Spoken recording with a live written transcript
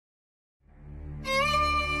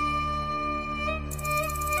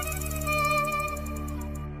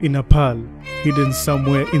In a pearl, hidden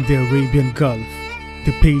somewhere in the Arabian Gulf,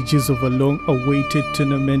 the pages of a long-awaited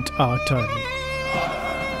tournament are turning.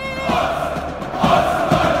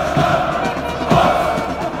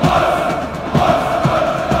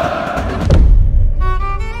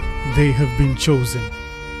 They have been chosen,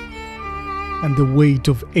 and the weight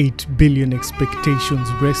of 8 billion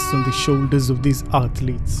expectations rests on the shoulders of these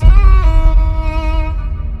athletes.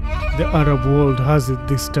 The Arab world has it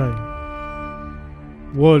this time.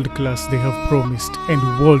 World class they have promised, and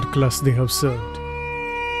world class they have served.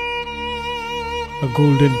 A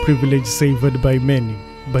golden privilege savored by many,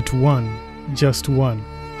 but one, just one,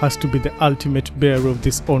 has to be the ultimate bearer of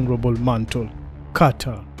this honorable mantle: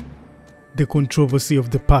 Qatar. The controversy of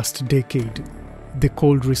the past decade, the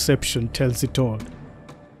cold reception tells it all.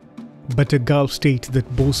 But a Gulf state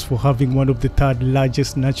that boasts for having one of the third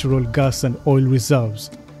largest natural gas and oil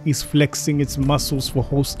reserves is flexing its muscles for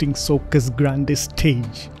hosting soccer's grandest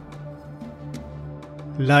stage.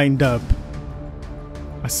 Lined up,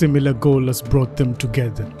 a similar goal has brought them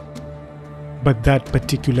together. But that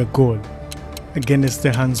particular goal, against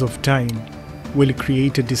the hands of time, will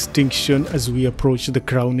create a distinction as we approach the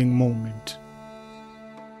crowning moment.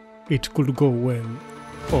 It could go well,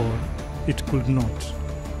 or it could not.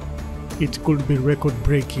 It could be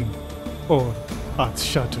record-breaking, or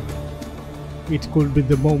earth-shattering. It could be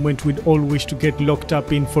the moment we'd all wish to get locked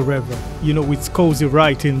up in forever, it's cozy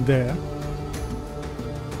right in there.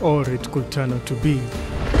 Or it could turn out to be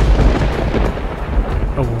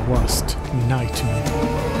our worst nightmare.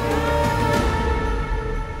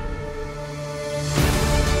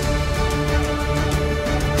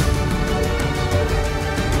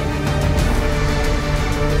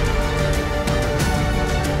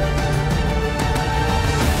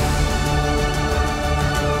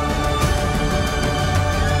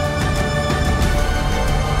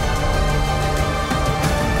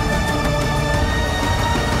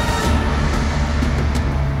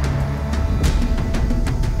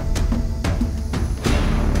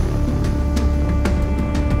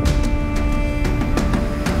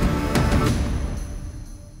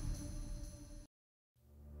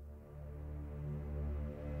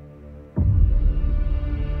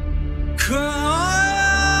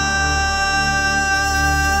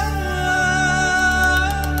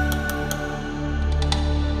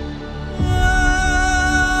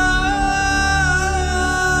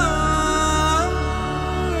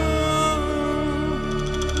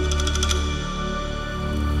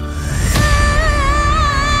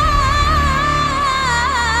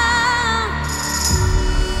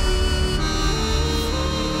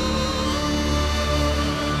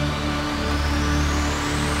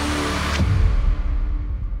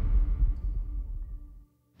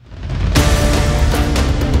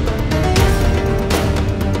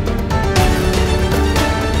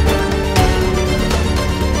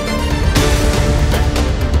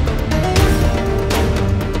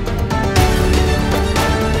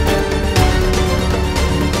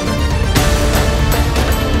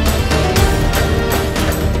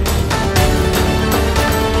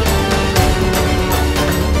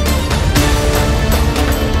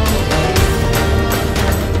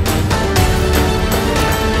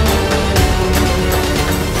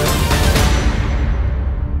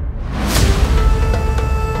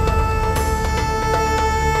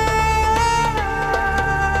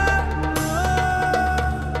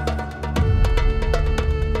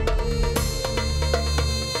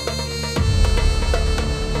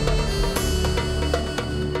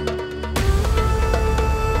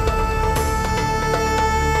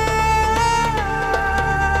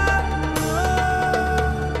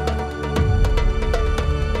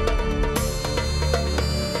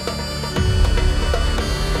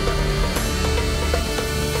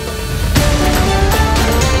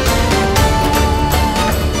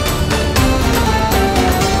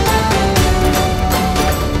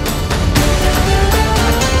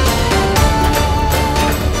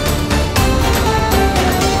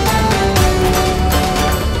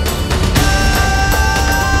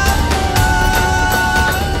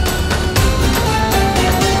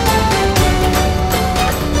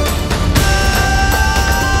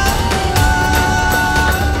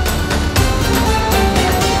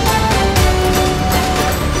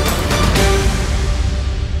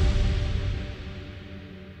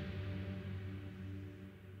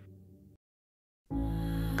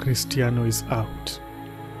 Cristiano is out.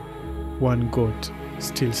 One GOAT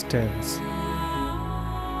still stands.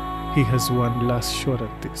 He has one last shot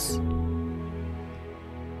at this.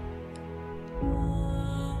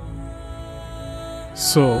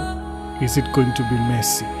 So, is it going to be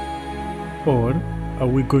Messi? Or are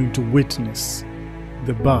we going to witness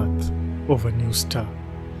the birth of a new star.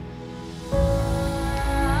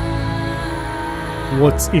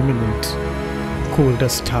 What's imminent? Called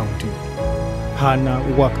astounding. Hana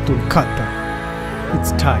Waktul Qatar.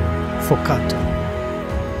 It's time for Qatar.